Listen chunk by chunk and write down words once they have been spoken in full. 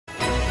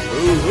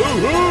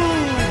ho!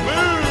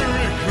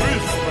 Merry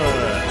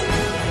Christmas!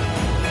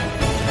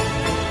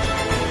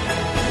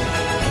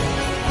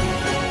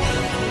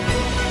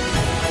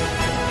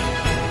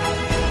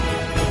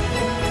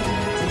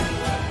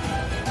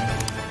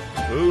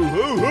 Ho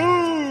ho ho!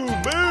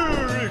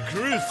 Merry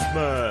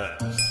Christmas!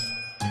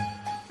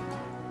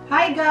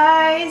 Hi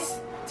guys!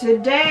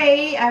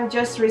 Today I've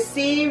just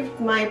received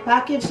my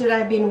package that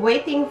I've been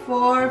waiting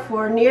for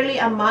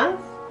nearly a month.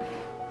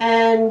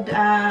 And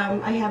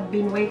I have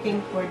been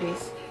waiting for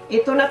this.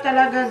 Ito na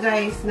talaga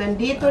guys,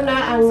 nandito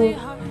na ang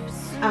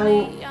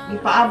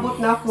ipaabot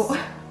na ako.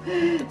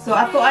 So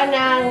ato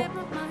anang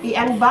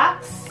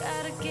i-unbox.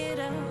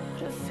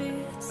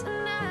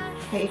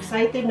 Kaya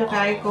excited na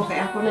kayo ko,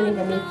 kaya ako na ning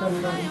gamiton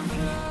doon.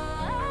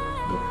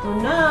 Ito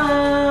na.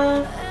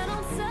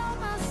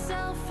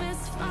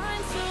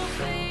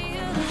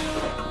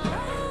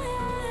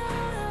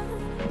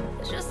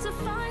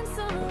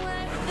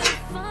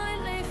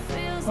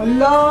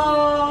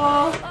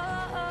 Hello!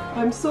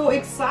 I'm so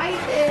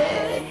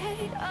excited!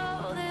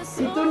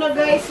 Ito na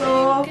guys,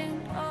 oh.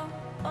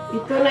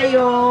 Ito na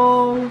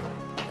yung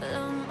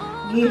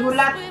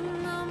gihulat.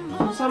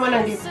 Kung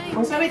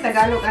sa may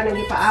Tagalog anang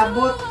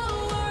ipaabot.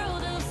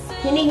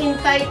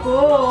 Hinihintay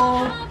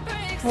ko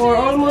for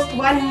almost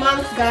 1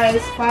 month guys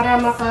para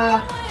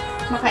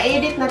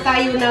maka-edit na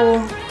tayo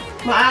ng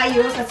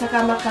maayos at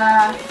saka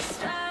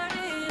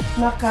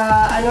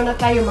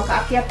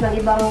makaakyat ng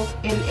ibang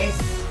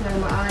LS na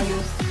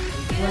maayos.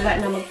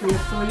 Wala na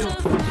magtuyok-tuyok.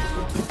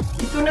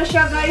 Ito na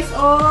siya guys,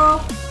 oh!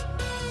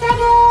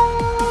 Tada!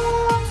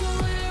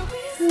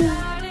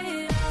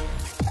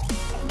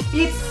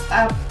 It's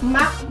a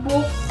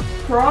MacBook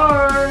Pro.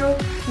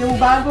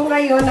 Yung bago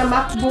ngayon na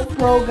MacBook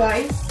Pro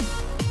guys.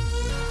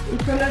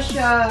 Ito na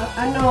siya,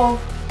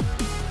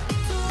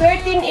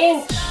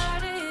 13-inch.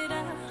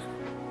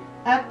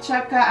 At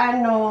saka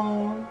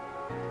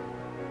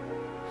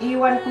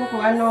iwan ko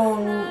kung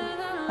anong,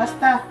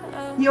 basta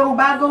yung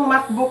bagong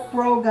MacBook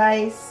Pro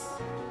guys.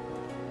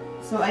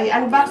 So ay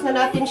unbox na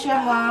natin siya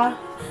ha.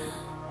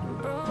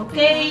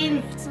 Okay,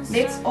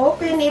 let's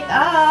open it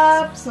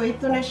up. So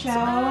ito na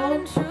siya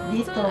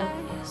dito.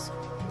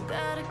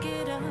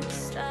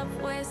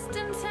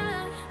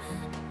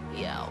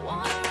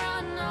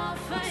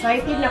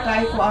 Excited na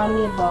kayo ko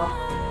ani ba?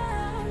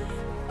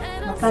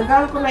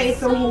 Matagal ko na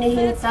itong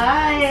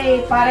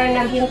hinihintay para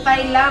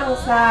naghintay lang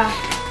sa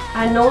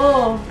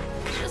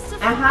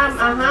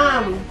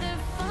aham.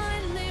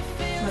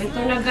 So, ito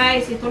na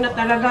guys. Ito na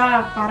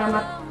talaga para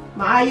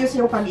maayos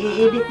yung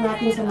pag-i-edit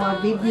natin sa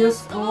mga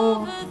videos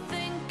ko.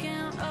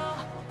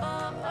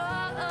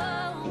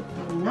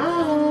 Ito na.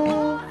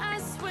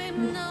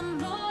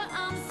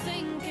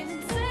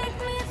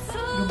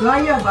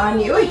 Lugaya ba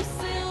ni? Uy!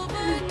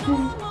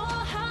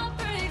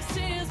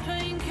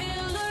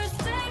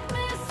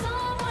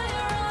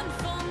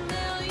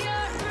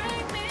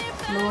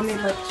 Slowly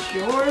but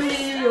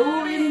surely.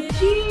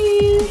 OMG!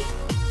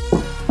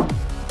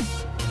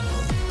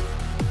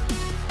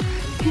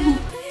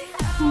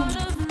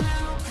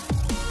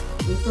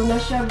 Ito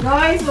na siya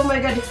guys. Oh my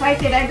god,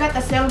 excited. I got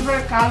a silver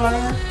color.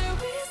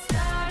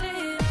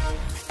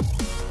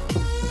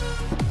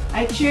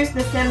 I choose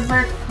the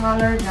silver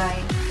color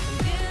guys.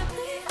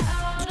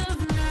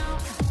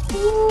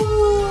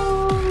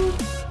 Ooh.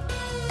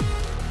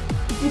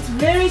 It's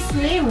very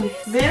slim,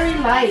 very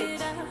light.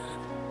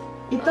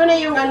 Ito na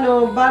yung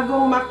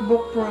bagong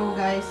MacBook Pro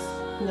guys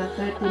na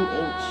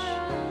 13-inch.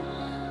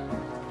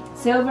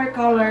 Silver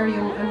color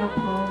yung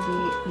ko,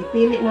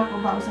 ipili na ako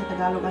ba sa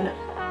Tagalog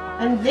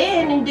And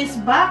then in this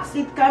box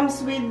it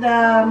comes with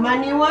the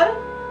manual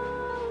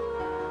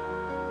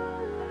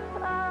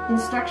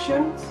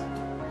instructions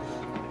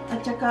at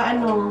saka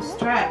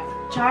strap,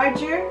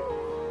 charger.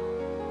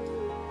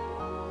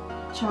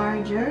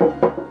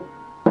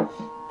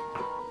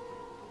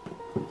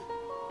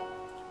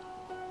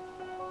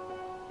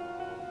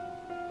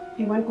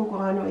 Iwan ko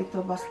kung ano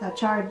ito, basta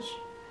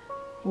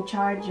yung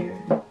charger.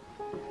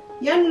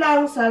 Yan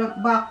lang sa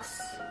box.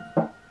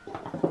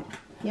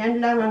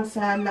 Yan lang ang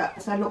sa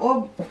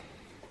loob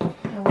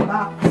ng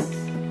box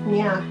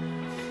niya.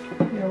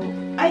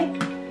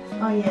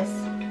 Oh yes.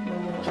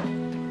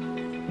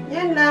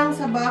 Yan lang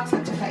sa box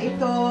at saka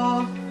ito.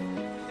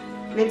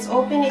 Let's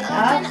open it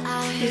up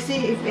to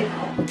see if it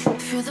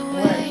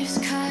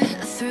works.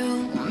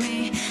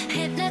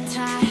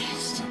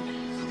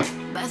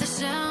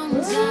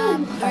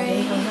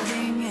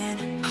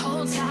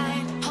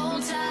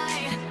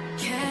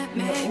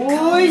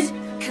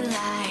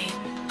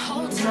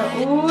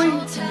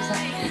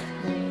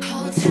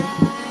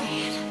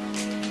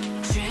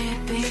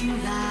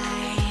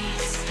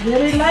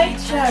 Very light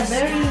siya,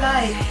 very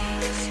light.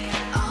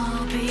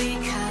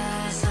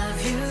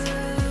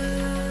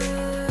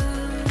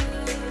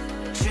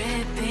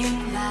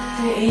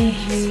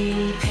 OMG,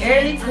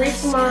 early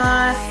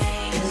Christmas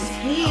is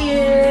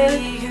here.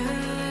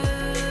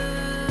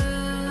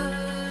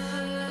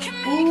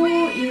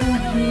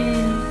 OMG.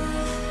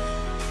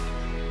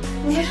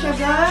 Ano siya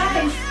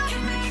guys?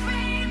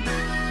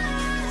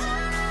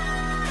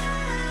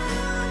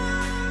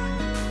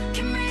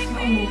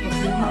 may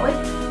pagbuha. Uy!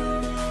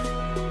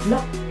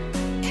 Look!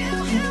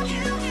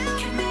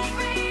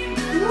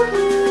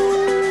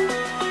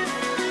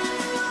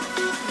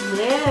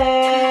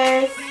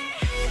 Yes!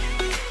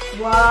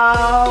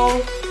 Wow!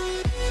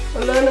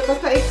 Wala,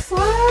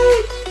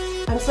 nakaka-excite!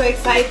 I'm so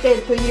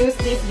excited to use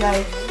this,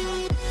 guys.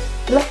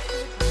 Look!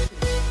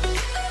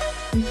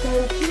 You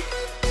can see?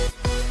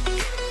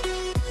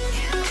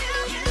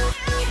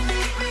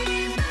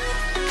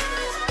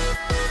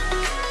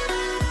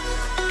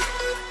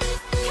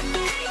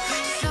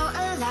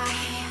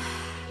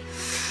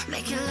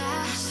 Make it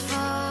last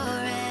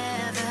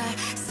forever.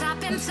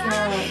 Stop in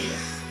time.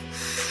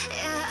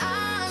 Yeah,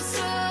 I'm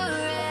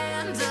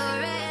surrendering.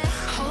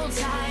 Hold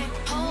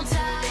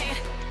tight,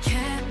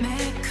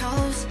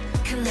 chemicals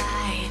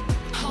collide.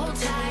 Hold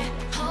tight,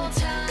 hold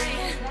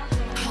tight,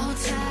 hold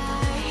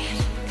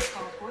tight.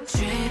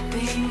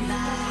 Dripping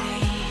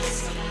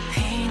lights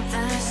paint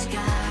the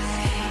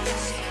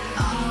skies,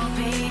 all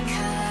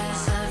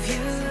because of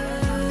you.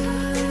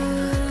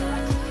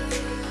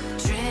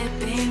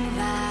 Dripping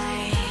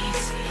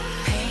lights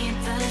paint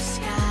the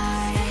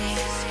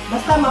skies.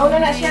 Basta mauna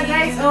na siya,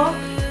 guys, oh.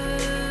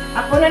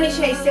 Ako na ni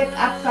siya i-set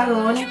up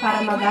karon para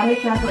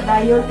magamit na ako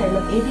dayon kay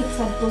mag-edit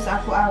sad ko sa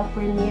ako ang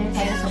premiere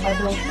kaya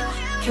Sabado.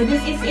 So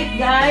this is it,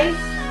 guys.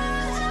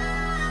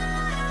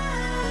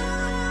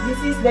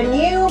 This is the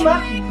new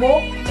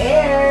MacBook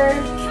Air,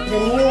 the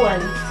new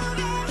one.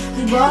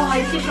 Diba?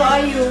 Ay, si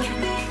kayo.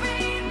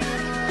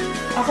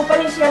 Ako pa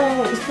ni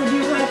siyang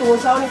studiohan kung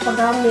saan ni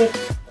paggamit.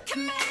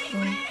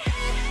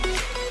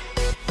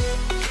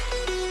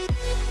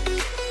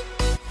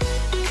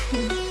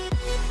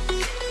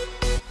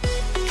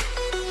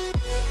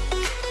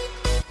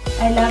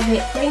 I love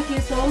it. Thank you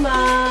so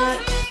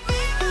much.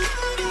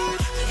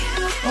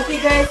 Okay,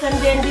 guys, and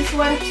then this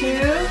one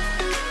too.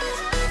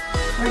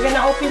 We're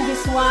gonna open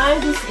this one.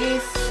 This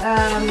is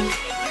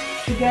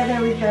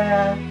together with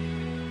the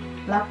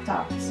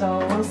laptop.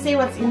 So we'll see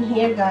what's in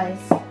here, guys.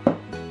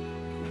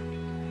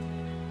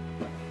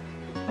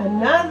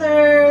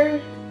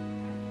 Another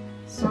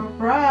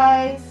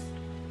surprise.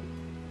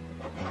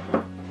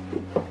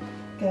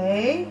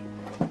 Okay.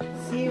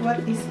 See what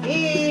this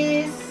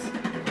is.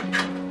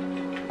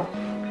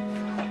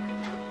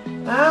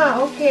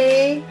 Ah,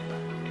 okay.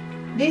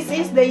 This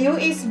is the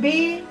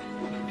USB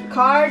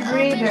card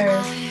reader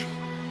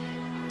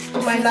to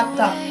my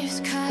laptop.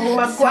 Kung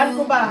magkuhan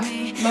ko ba,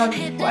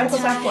 magkuhan ko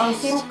sa ako ang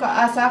SIM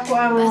sa ako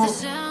ang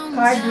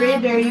card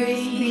reader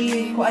USB,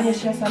 kuhan niya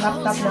siya sa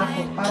laptop na ako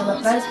para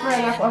ma-transfer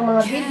na ako ang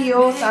mga video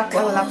sa ako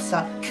ang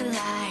laptop.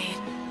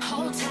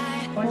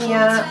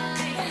 Kunya,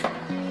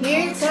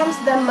 here comes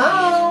the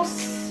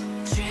mouse.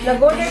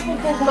 Nag-order ko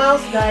kong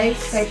mouse, guys,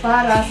 kay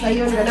para sa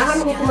yun.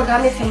 Ganahan mo ko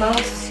magamit sa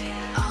mouse.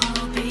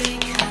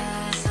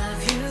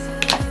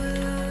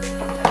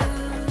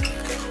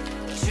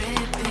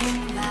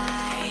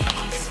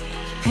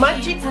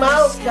 Magic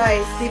mouse,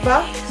 guys,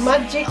 diba?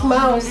 Magic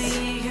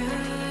mouse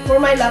for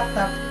my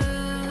laptop.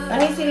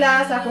 Kani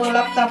sila sa akong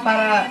laptop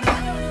para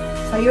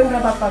sa yun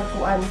na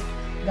mapagkuan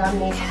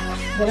gamit.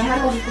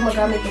 Ganahan mo ko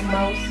magamit yung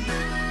mouse.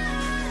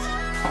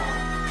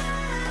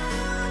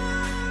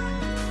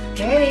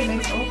 Okay,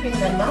 let's open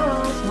the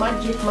mouse.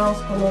 Magic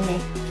mouse ko nun eh.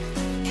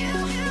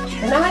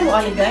 Ganahan mo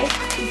ali, guys.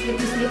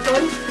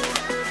 Pislip-pisliton.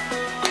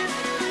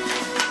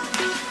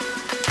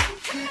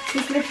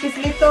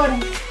 Pislip-pisliton.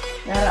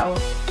 Nara,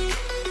 oh.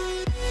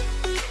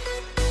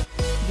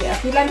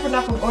 Apilan ko na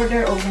akong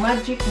order og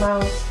magic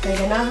mouse. Kaya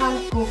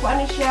ganahan ko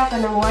kuan siya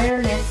kanang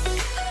wireless.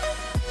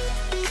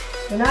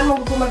 Ganahan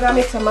mo ko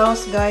magamit sa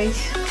mouse, guys.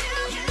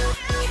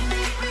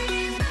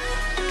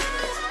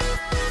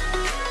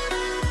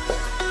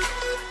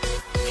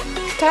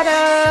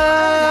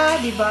 Tada!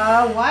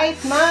 Diba?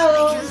 White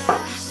mouse.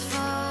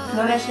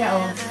 Nora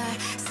siya, oh.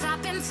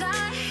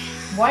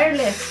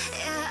 Wireless.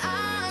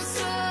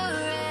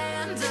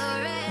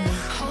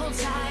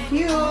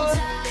 Cute.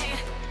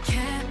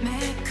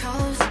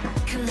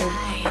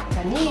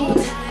 Kani.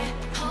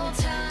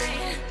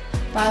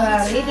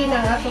 Para ready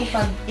na nga itong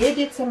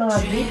pag-edit sa mga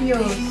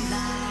videos.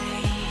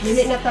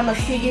 Dili na ta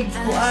magsigig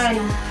kuan.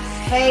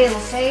 Fail,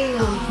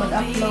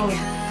 mag-upload.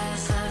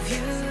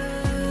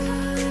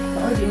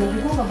 Oh, di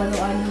mo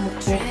kabaluan mo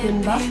open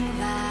ba?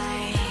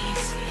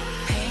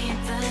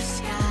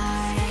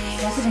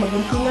 Kasi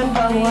maguntingan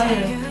ba ang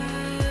wire?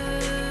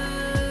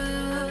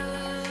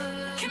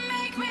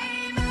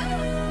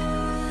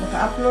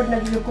 Naka-upload na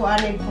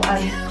gilukuan ay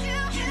kuan.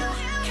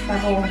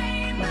 Tarong.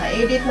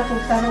 Maka-edit na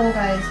kong tarong,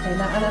 guys.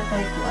 Kailangan na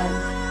tayo kuan.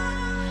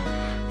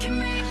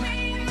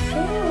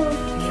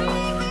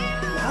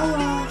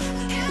 Nawa.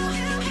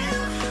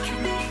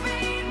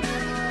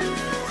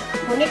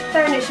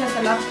 Connector na siya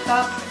sa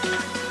laptop.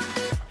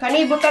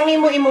 Kani, butang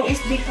nimo imong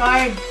SD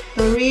card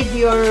to read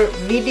your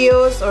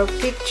videos or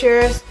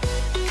pictures.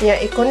 Yeah,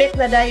 i-connect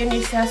na dayon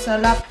ni siya sa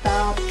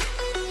laptop.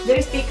 There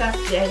is pikas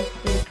dyan.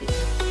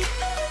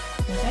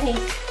 Kani.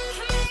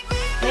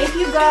 Thank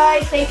you,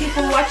 guys. Thank you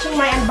for watching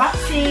my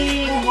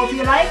unboxing. Hope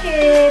you like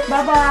it.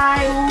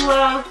 Bye-bye.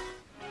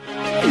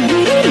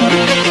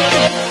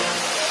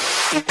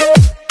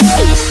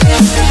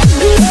 Merry